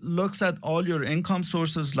looks at all your income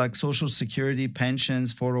sources like Social Security,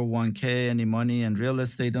 pensions, 401k, any money and real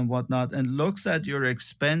estate and whatnot, and looks at your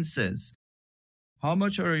expenses. How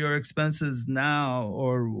much are your expenses now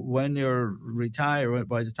or when you're retired,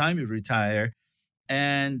 by the time you retire?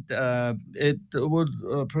 And it would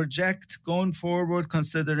project going forward,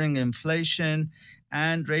 considering inflation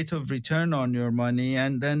and rate of return on your money,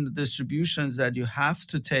 and then the distributions that you have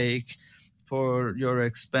to take for your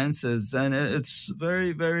expenses. And it's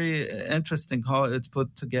very, very interesting how it's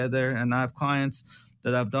put together. And I have clients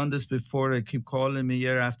that have done this before. They keep calling me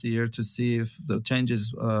year after year to see if the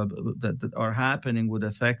changes that are happening would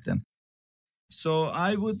affect them. So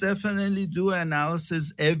I would definitely do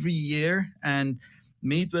analysis every year and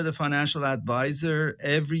meet with a financial advisor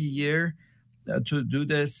every year to do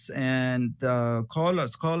this, and call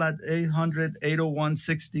us. Call at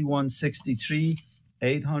 800-801-6163,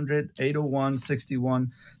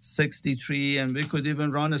 800-801-6163, and we could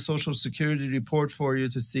even run a Social Security report for you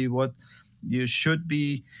to see what you should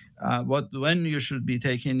be, when you should be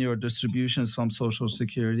taking your distributions from Social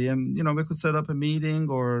Security. And, we could set up a meeting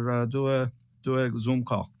or do a Zoom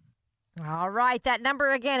call. All right. That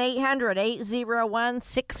number again,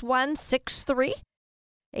 800-801-6163.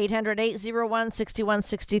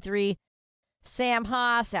 800-801-6163. Sam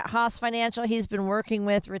Haas at Haas Financial. He's been working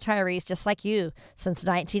with retirees just like you since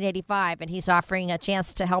 1985, and he's offering a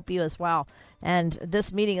chance to help you as well. And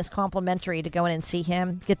this meeting is complimentary to go in and see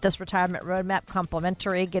him. Get this retirement roadmap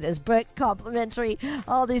complimentary. Get his book complimentary.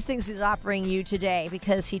 All these things he's offering you today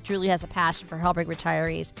because he truly has a passion for helping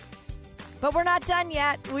retirees. But we're not done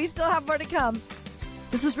yet. We still have more to come.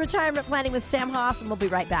 This is Retirement Planning with Sam Haas, and we'll be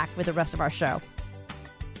right back with the rest of our show.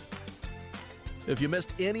 If you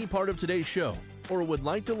missed any part of today's show or would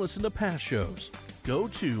like to listen to past shows, go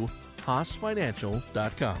to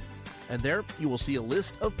HaasFinancial.com, and there you will see a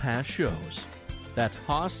list of past shows. That's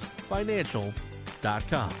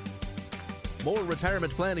HaasFinancial.com. More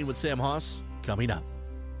Retirement Planning with Sam Haas coming up.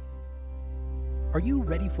 Are you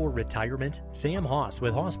ready for retirement? Sam Haas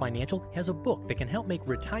with Haas Financial has a book that can help make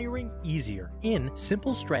retiring easier in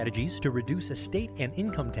simple strategies to reduce estate and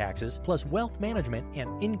income taxes, plus wealth management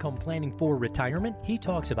and income planning for retirement. He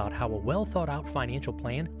talks about how a well-thought-out financial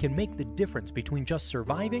plan can make the difference between just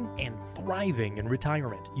surviving and thriving in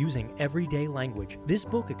retirement using everyday language. This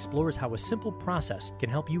book explores how a simple process can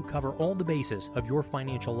help you cover all the bases of your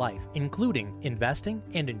financial life, including investing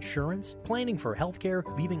and insurance, planning for healthcare,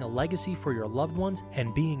 leaving a legacy for your loved ones,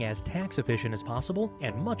 and being as tax efficient as possible,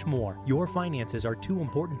 and much more. Your finances are too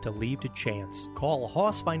important to leave to chance. Call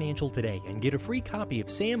Haas Financial today and get a free copy of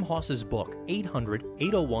Sam Haas's book,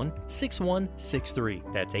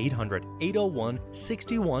 800-801-6163. That's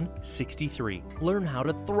 800-801-6163. Learn how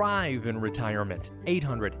to thrive in retirement.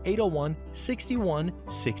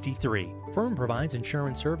 800-801-6163. Firm provides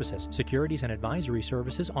insurance services. Securities and advisory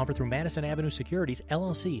services offered through Madison Avenue Securities,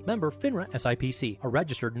 LLC. Member FINRA SIPC, a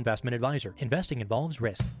registered investment advisor. Investing involves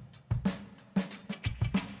risk.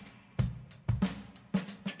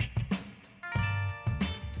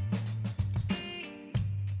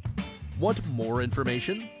 Want more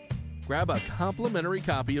information? Grab a complimentary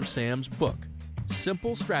copy of Sam's book,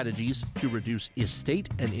 Simple Strategies to Reduce Estate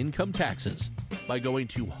and Income Taxes, by going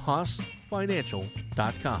to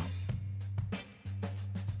HaasFinancial.com.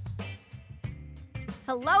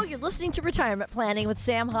 Hello, you're listening to Retirement Planning with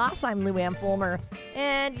Sam Haas. I'm Lou Ann Fulmer.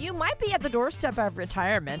 And you might be at the doorstep of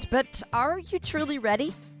retirement, but are you truly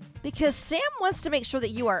ready? Because Sam wants to make sure that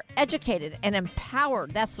you are educated and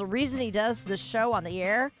empowered. That's the reason he does this show on the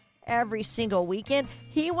air every single weekend.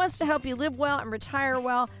 He wants to help you live well and retire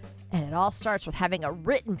well. And it all starts with having a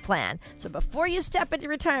written plan. So before you step into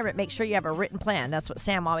retirement, make sure you have a written plan. That's what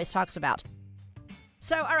Sam always talks about.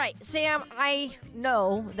 So, all right, Sam, I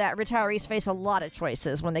know that retirees face a lot of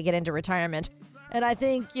choices when they get into retirement. And I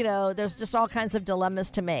think, there's just all kinds of dilemmas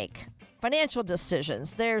to make. Financial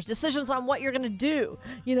decisions. There's decisions on what you're going to do,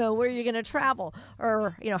 where you're going to travel,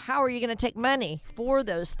 or, how are you going to take money for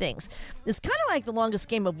those things. It's kind of like the longest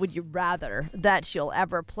game of Would You Rather that you'll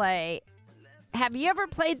ever play. Have you ever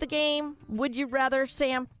played the game Would You Rather,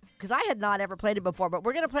 Sam? Because I had not ever played it before, but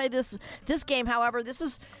we're going to play this game. However,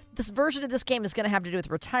 this version of this game is going to have to do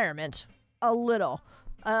with retirement a little.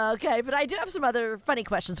 Okay, but I do have some other funny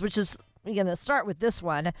questions, which is we're going to start with this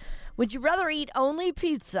one. Would you rather eat only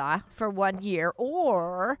pizza for 1 year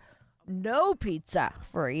or no pizza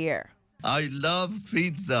for a year? I love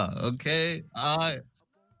pizza, okay? I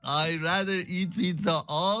rather eat pizza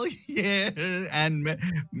all year and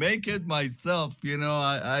make it myself.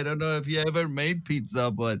 I don't know if you ever made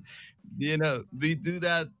pizza, but, we do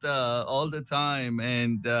that all the time.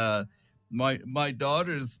 And my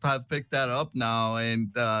daughters have picked that up now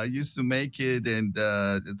and used to make it. And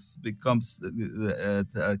it's becomes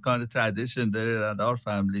a kind of tradition there at our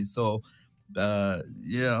family. So,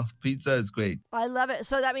 pizza is great. I love it.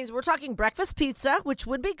 So that means we're talking breakfast pizza, which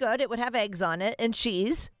would be good. It would have eggs on it and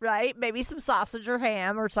cheese, right? Maybe some sausage or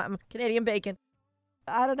ham or something, Canadian bacon.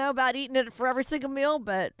 I don't know about eating it for every single meal,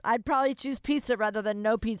 but I'd probably choose pizza rather than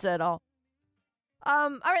no pizza at all.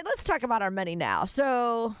 All right, let's talk about our money now.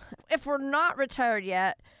 So if we're not retired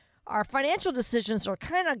yet, our financial decisions are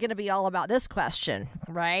kind of going to be all about this question,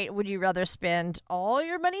 right? Would you rather spend all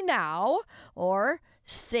your money now or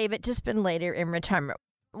save it to spend later in retirement?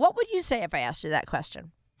 What would you say if I asked you that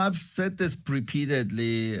question? I've said this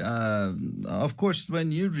repeatedly. Of course,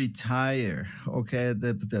 when you retire, okay,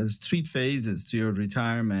 there's 3 phases to your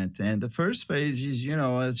retirement. And the first phase is,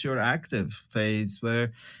 it's your active phase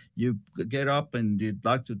where you get up and you'd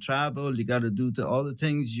like to travel. You got to do all the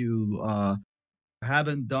things you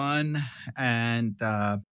haven't done. And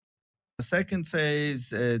the second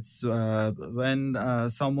phase, it's when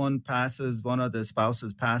one of the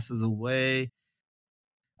spouses passes away.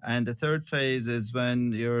 And the third phase is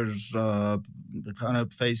when you're kind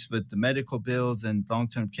of faced with the medical bills and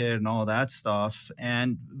long-term care and all that stuff.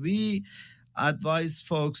 And we advise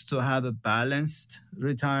folks to have a balanced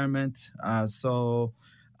retirement. So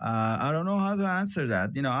I don't know how to answer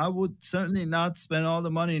that. I would certainly not spend all the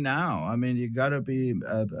money now. I mean, you got to be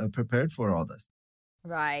prepared for all this.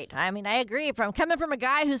 Right. I mean, I agree. Coming from a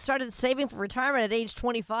guy who started saving for retirement at age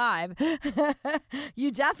 25, you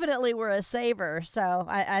definitely were a saver. So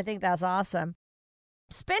I think that's awesome.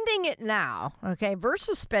 Spending it now, okay,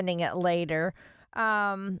 versus spending it later.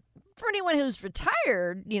 For anyone who's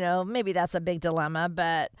retired, maybe that's a big dilemma.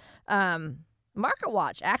 But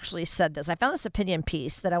MarketWatch actually said this. I found this opinion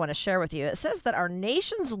piece that I want to share with you. It says that our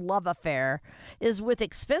nation's love affair is with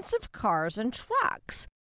expensive cars and trucks.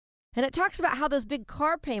 And it talks about how those big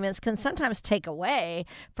car payments can sometimes take away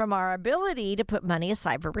from our ability to put money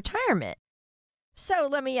aside for retirement. So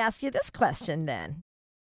let me ask you this question then.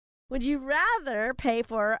 Would you rather pay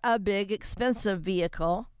for a big, expensive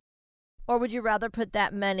vehicle, or would you rather put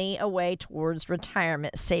that money away towards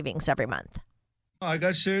retirement savings every month? I got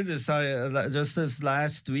to share this. Just this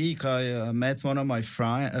last week, I met one of my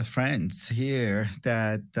friends here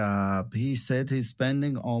that he said he's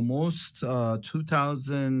spending almost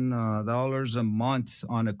 $2,000 a month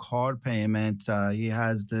on a car payment. He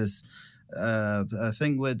has this a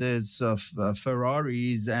thing with his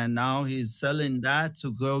Ferraris, and now he's selling that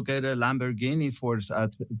to go get a Lamborghini for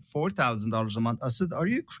 $4,000 a month. I said, "Are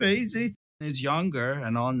you crazy?" He's younger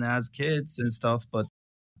and all, and has kids and stuff, but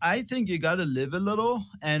I think you got to live a little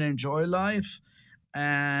and enjoy life,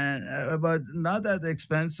 and but not at the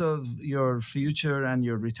expense of your future and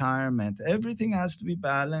your retirement. Everything has to be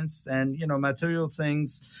balanced, and material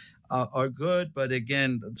things are good, but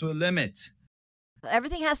again, to a limit.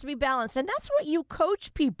 Everything has to be balanced, and that's what you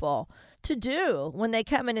coach people to do when they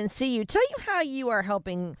come in and see you. Tell you how you are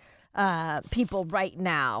helping people right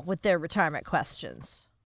now with their retirement questions.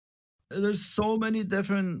 There's so many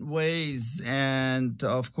different ways, and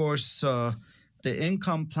of course, the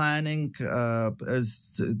income planning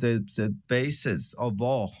is the basis of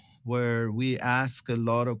all, where we ask a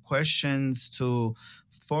lot of questions to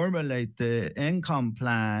formulate the income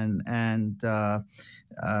plan. And I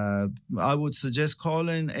would suggest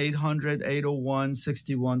calling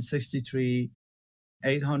 800-801-6163,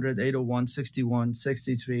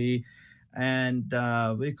 800-801-6163. And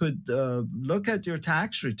we could look at your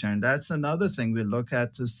tax return. That's another thing we look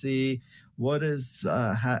at to see what is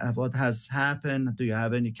what has happened. Do you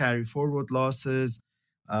have any carry forward losses?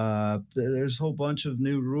 There's a whole bunch of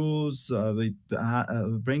new rules. We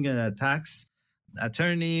bring in a tax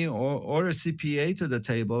attorney or a CPA to the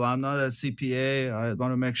table. I'm not a CPA. I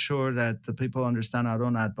want to make sure that the people understand I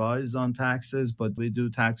don't advise on taxes, but we do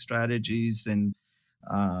tax strategies and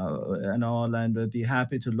all, and we'll be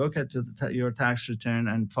happy to look at your tax return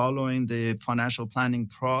and following the financial planning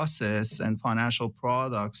process and financial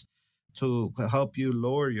products to help you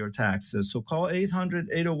lower your taxes. So call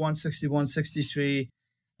 800-801-6163,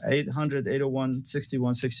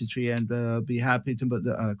 800-801-6163, and be happy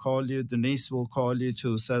to call you. Denise will call you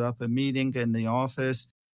to set up a meeting in the office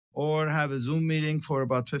or have a Zoom meeting for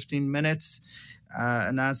about 15 minutes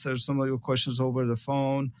and answer some of your questions over the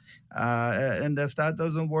phone. And if that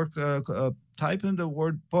doesn't work, type in the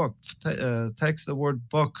word book, text the word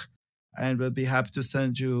book, and we'll be happy to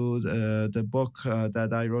send you the book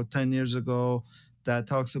that I wrote 10 years ago that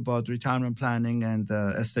talks about retirement planning and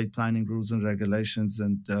estate planning rules and regulations,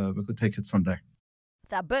 and we could take it from there.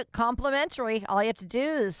 That book, complimentary. All you have to do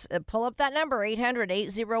is pull up that number,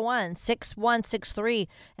 800-801-6163,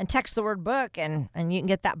 and text the word book, and you can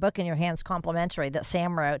get that book in your hands, complimentary, that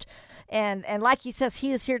Sam wrote. And like he says,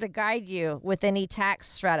 he is here to guide you with any tax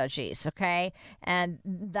strategies, okay? And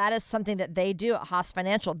that is something that they do at Haas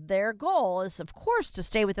Financial. Their goal is, of course, to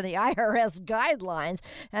stay within the IRS guidelines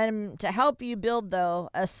and to help you build, though,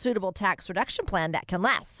 a suitable tax reduction plan that can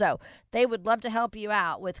last. So they would love to help you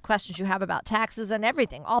out with questions you have about taxes and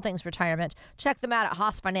everything, all things retirement. Check them out at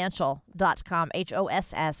hossfinancial.com,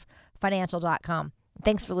 HOSS financial.com.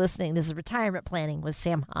 Thanks for listening. This is Retirement Planning with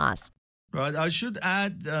Sam Haas. Right. I should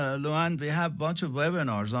add, Luann, we have a bunch of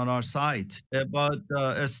webinars on our site about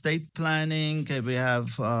estate planning. We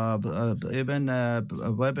have even a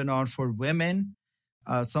webinar for women.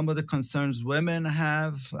 Some of the concerns women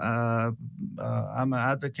have. I'm an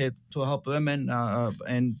advocate to help women,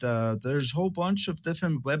 and there's a whole bunch of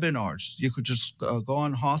different webinars. You could just go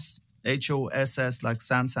on Hoss, HOSS, like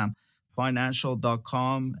Sam,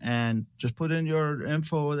 financial.com, and just put in your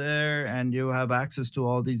info there, and you have access to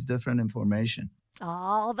all these different information.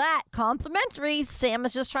 All that complimentary. Sam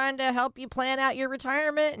is just trying to help you plan out your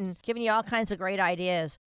retirement and giving you all kinds of great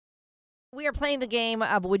ideas. We are playing the game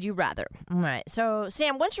of Would You Rather. All right. So,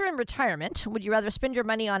 Sam, once you're in retirement, would you rather spend your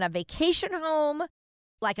money on a vacation home,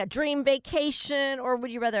 like a dream vacation, or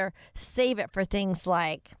would you rather save it for things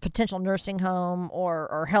like potential nursing home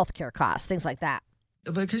or healthcare costs, things like that?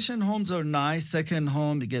 Vacation homes are nice. Second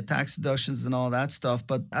home, you get tax deductions and all that stuff.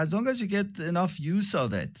 But as long as you get enough use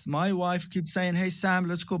of it. My wife keeps saying, "Hey, Sam,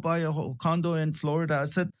 let's go buy a whole condo in Florida." I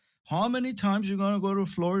said, how many times you going to go to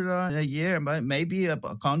Florida in a year? Maybe a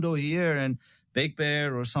condo here in Big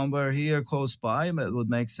Bear or somewhere here close by would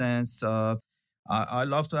make sense. I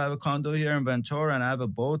love to have a condo here in Ventura and have a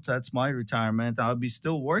boat. That's my retirement. I'll be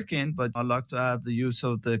still working, but I like to have the use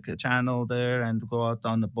of the channel there and go out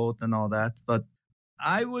on the boat and all that. But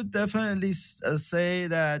I would definitely say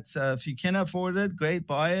that if you can afford it, great,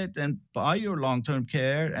 buy it and buy your long-term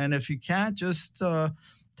care. And if you can't, just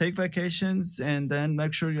take vacations, and then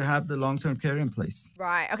make sure you have the long-term care in place.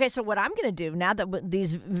 Right. Okay, so what I'm going to do now that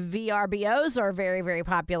these VRBOs are very, very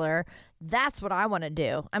popular, that's what I want to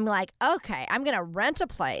do. I'm like, okay, I'm going to rent a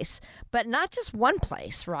place, but not just one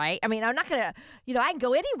place, right? I mean, I'm not going to, I can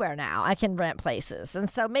go anywhere now. I can rent places. And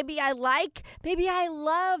so maybe I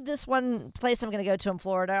love this one place I'm going to go to in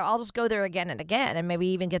Florida. I'll just go there again and again and maybe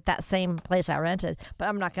even get that same place I rented, but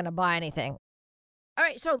I'm not going to buy anything. All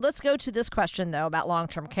right, so let's go to this question, though, about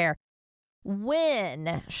long-term care.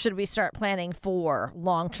 When should we start planning for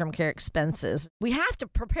long-term care expenses? We have to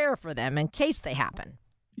prepare for them in case they happen.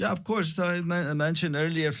 Yeah, of course. I mentioned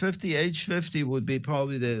earlier, age 50 would be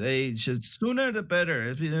probably the age. The sooner the better.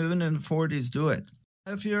 If you even in the 40s, do it.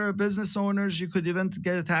 If you're a business owners, you could even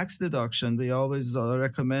get a tax deduction. We always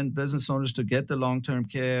recommend business owners to get the long-term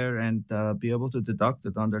care and be able to deduct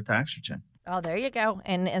it on their tax return. Oh, there you go.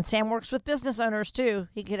 And Sam works with business owners, too.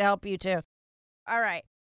 He could help you, too. All right.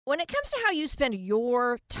 When it comes to how you spend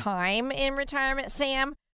your time in retirement,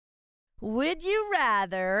 Sam, would you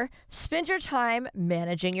rather spend your time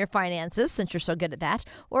managing your finances, since you're so good at that,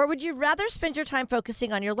 or would you rather spend your time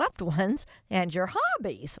focusing on your loved ones and your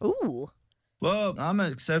hobbies? Ooh. Well, I'm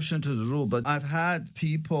an exception to the rule, but I've had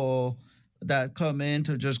people that come in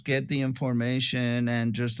to just get the information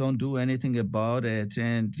and just don't do anything about it.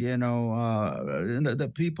 And,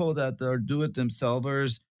 the people that are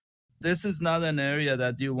do-it-themselvers, this is not an area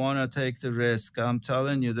that you want to take the risk. I'm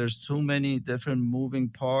telling you, there's too many different moving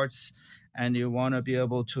parts, and you want to be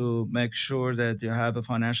able to make sure that you have a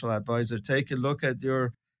financial advisor. Take a look at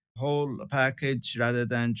your whole package rather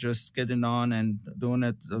than just getting on and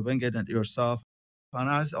winging it yourself. And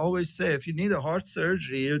I always say, if you need a heart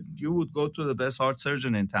surgery, you would go to the best heart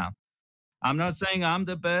surgeon in town. I'm not saying I'm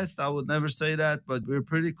the best. I would never say that, but we're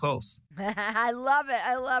pretty close. I love it.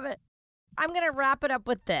 I'm going to wrap it up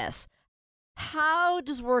with this. How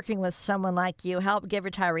does working with someone like you help give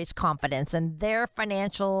retirees confidence in their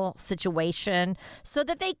financial situation so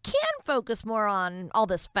that they can focus more on all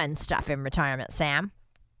this fun stuff in retirement, Sam?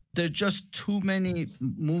 There's just too many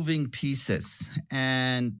moving pieces,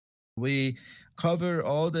 and we cover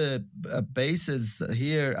all the bases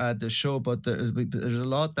here at the show, but there's a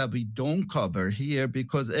lot that we don't cover here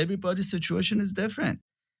because everybody's situation is different.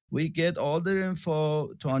 We get all their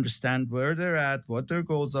info to understand where they're at, what their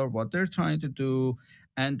goals are, what they're trying to do,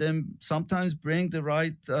 and then sometimes bring the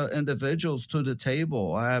right individuals to the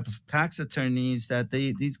table. I have tax attorneys that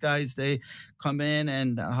these guys come in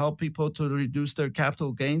and help people to reduce their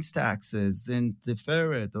capital gains taxes and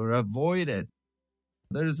defer it or avoid it.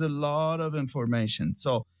 There's a lot of information.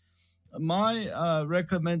 So my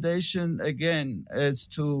recommendation, again, is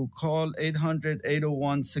to call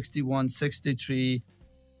 800-801-6163.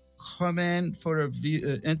 Come in for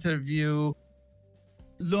an interview.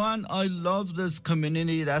 Luan, I love this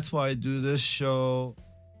community. That's why I do this show.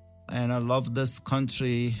 And I love this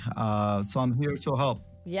country. So I'm here to help.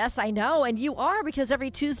 Yes, I know. And you are, because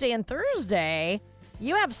every Tuesday and Thursday,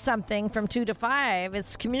 you have something from 2 to 5.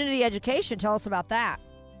 It's community education. Tell us about that.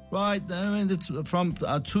 Right. I mean, it's from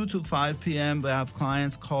 2 to 5 p.m. We have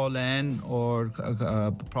clients call in or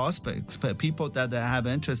prospects, people that have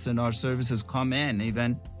interest in our services come in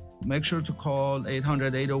even. Make sure to call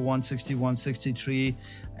 800-801-6163,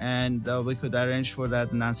 and we could arrange for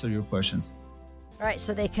that and answer your questions. All right,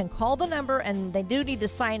 so they can call the number, and they do need to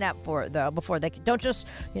sign up for it, though, before they can. Don't just,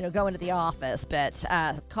 go into the office, but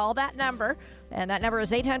call that number, and that number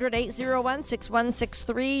is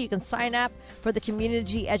 800-801-6163. You can sign up for the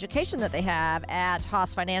community education that they have at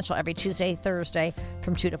Haas Financial every Tuesday, Thursday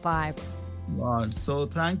from 2 to 5. Right, so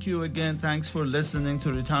thank you again. Thanks for listening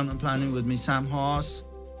to Retirement Planning with me, Sam Haas.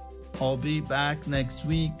 I'll be back next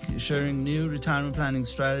week sharing new retirement planning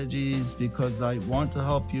strategies because I want to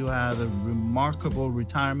help you have a remarkable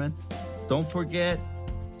retirement. Don't forget,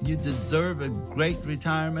 you deserve a great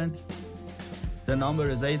retirement. The number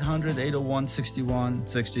is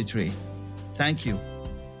 800-801-6163. Thank you.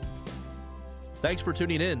 Thanks for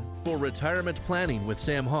tuning in for Retirement Planning with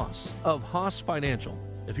Sam Haas of Haas Financial.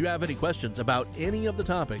 If you have any questions about any of the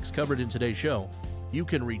topics covered in today's show, you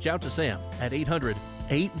can reach out to Sam at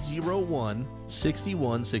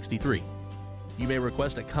 800-801-6163. You may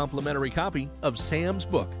request a complimentary copy of Sam's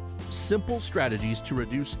book, Simple Strategies to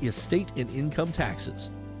Reduce Estate and Income Taxes,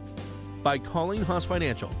 by calling Haas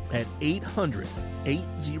Financial at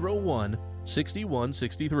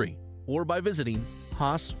 800-801-6163 or by visiting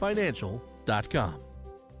haasfinancial.com.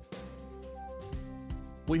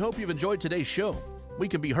 We hope you've enjoyed today's show. We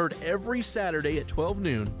can be heard every Saturday at 12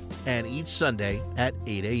 noon and each Sunday at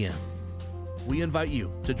 8 a.m. We invite you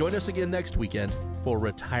to join us again next weekend for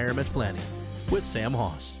Retirement Planning with Sam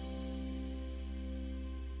Haas.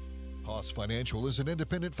 Haas Financial is an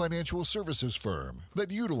independent financial services firm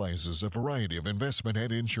that utilizes a variety of investment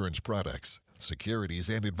and insurance products. Securities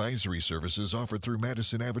and advisory services offered through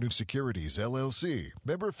Madison Avenue Securities, LLC,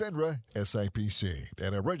 member FINRA, SIPC,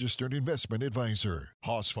 and a registered investment advisor.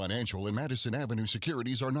 Haas Financial and Madison Avenue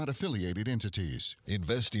Securities are not affiliated entities.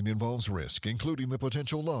 Investing involves risk, including the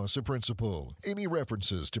potential loss of principal. Any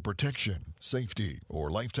references to protection, safety,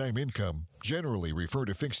 or lifetime income generally refer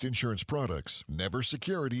to fixed insurance products, never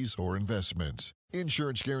securities or investments.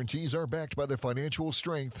 Insurance guarantees are backed by the financial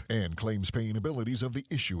strength and claims-paying abilities of the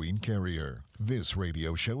issuing carrier. This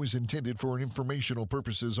radio show is intended for informational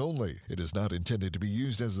purposes only. It is not intended to be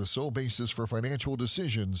used as the sole basis for financial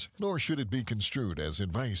decisions, nor should it be construed as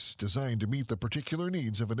advice designed to meet the particular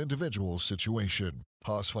needs of an individual's situation.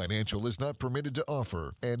 Haas Financial is not permitted to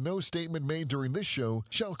offer, and no statement made during this show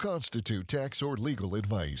shall constitute tax or legal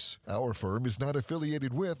advice. Our firm is not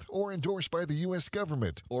affiliated with or endorsed by the U.S.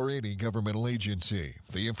 government or any governmental agency.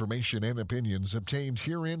 The information and opinions obtained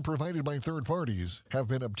herein provided by third parties have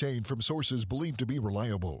been obtained from sources believed to be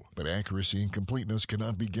reliable, but accuracy and completeness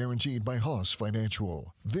cannot be guaranteed by Haas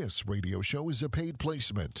Financial. This radio show is a paid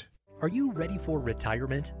placement. Are you ready for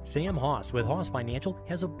retirement? Sam Haas with Haas Financial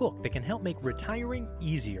has a book that can help make retiring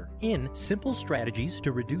easier in Simple Strategies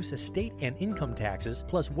to Reduce Estate and Income Taxes,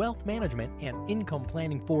 plus Wealth Management and Income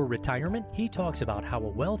Planning for Retirement. He talks about how a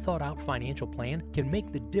well-thought-out financial plan can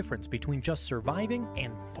make the difference between just surviving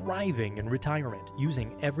and thriving in retirement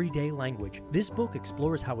using everyday language. This book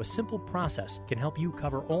explores how a simple process can help you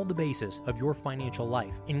cover all the bases of your financial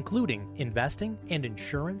life, including investing and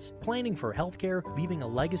insurance, planning for healthcare, leaving a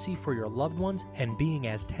legacy for your loved ones, and being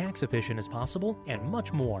as tax efficient as possible, and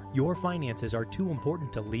much more. Your finances are too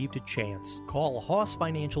important to leave to chance. Call Haas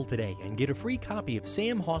Financial today and get a free copy of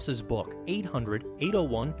Sam Haas's book,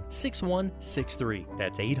 800-801-6163.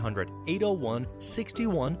 That's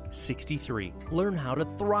 800-801-6163. Learn how to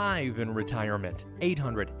thrive in retirement.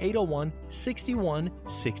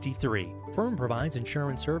 800-801-6163. Firm provides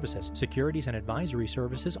insurance services. Securities and advisory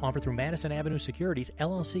services offered through Madison Avenue Securities,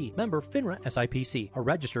 LLC. Member FINRA SIPC. A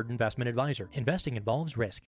registered investment advisor. Investing involves risk.